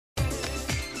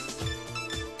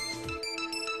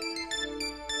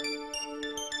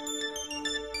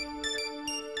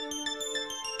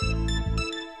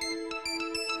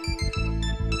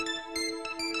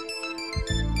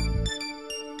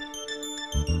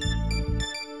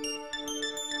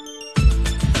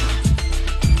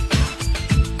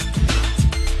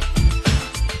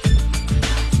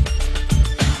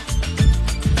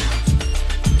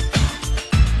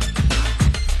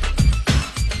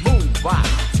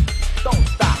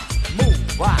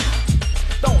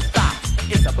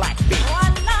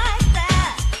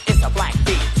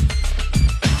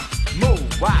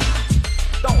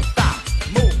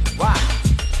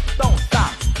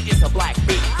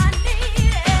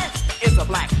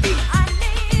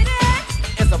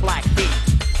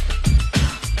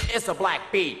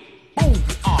beat.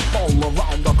 Move up all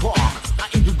around the clock. I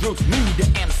introduce me the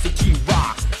MCG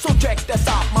rock. So check this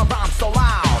out, my rhyme's so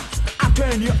loud. I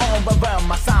turn you on by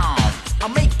my sound. I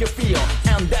make you feel,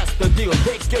 and that's the deal.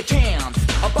 Take your chance,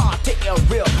 about take it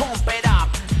real, pump it up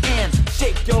and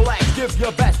shake your legs. Give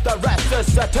your best, the rest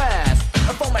is a test.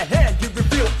 And from my head you will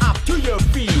feel up to your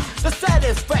feet. The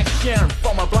satisfaction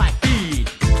from a black beat.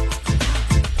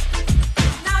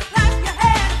 Now clap your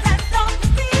hands and stomp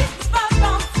your feet. Move up,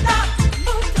 don't stop,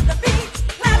 move to the beat.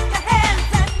 Clap your hands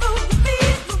and move your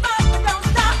feet. Move up and don't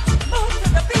stop, move to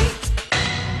the beat.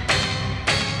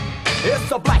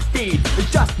 It's a black beat, it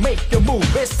just make you move.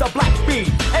 It's a black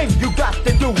beat, and you got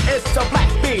to do. It's a black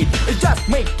beat, it just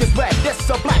make you sweat. It's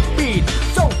a black beat,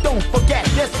 so don't forget.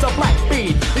 It's a black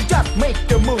beat, it just make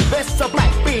you move. It's a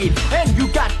black beat, and you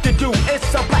got to do.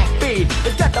 It's a black beat,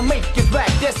 it just to make you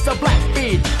sweat. It's a black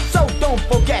beat, so don't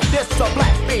forget. It's a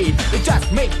black beat, it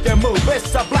just make you move.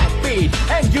 It's a black beat,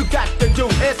 and you got to do.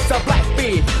 It's a black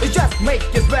beat, it just make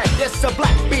you sweat. It's a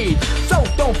black beat, so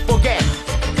don't forget.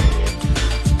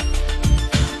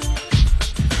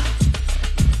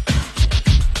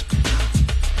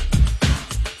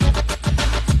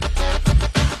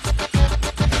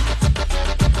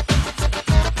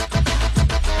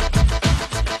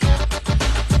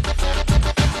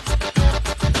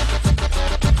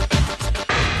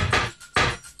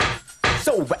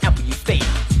 So wherever you stay,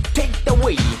 take the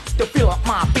way to fill up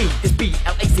my beat. It's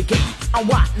B-L-A-C-K. I'm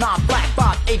white, not black,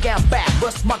 but again back.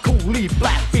 What's my coolie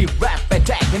black beat rap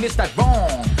attack? And is that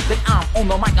wrong? Then I'm on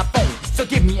the microphone. So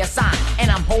give me a sign and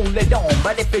I'm holding on.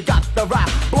 But if you got the rap,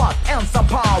 blood and some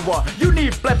power, you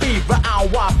need black beat for hour.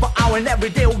 And every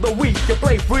day of the week you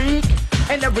play freak.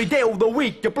 And every day of the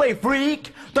week you play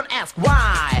freak. Don't ask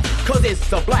why, cause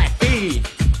it's a black beat.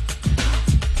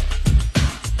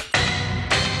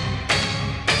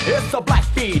 It's a black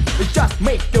beat, it just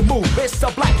make you move. It's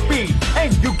a black beat,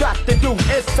 and you got to do.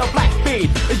 It's a black beat,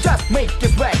 it just make you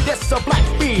sweat. It's a black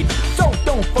beat, so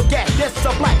don't forget. It's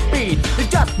a black beat,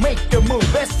 it just make you move.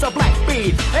 It's a black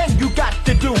beat, and you got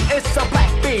to do. It's a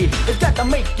black beat, it just to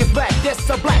make you sweat. It's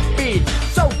a black beat,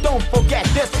 so don't forget.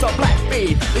 It's a black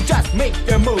beat, it just make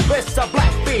you move. It's a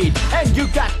black beat, and you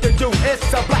got to do.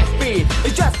 It's a black beat,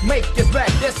 it just make you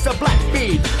sweat. It's a black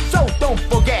beat, so don't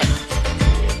forget.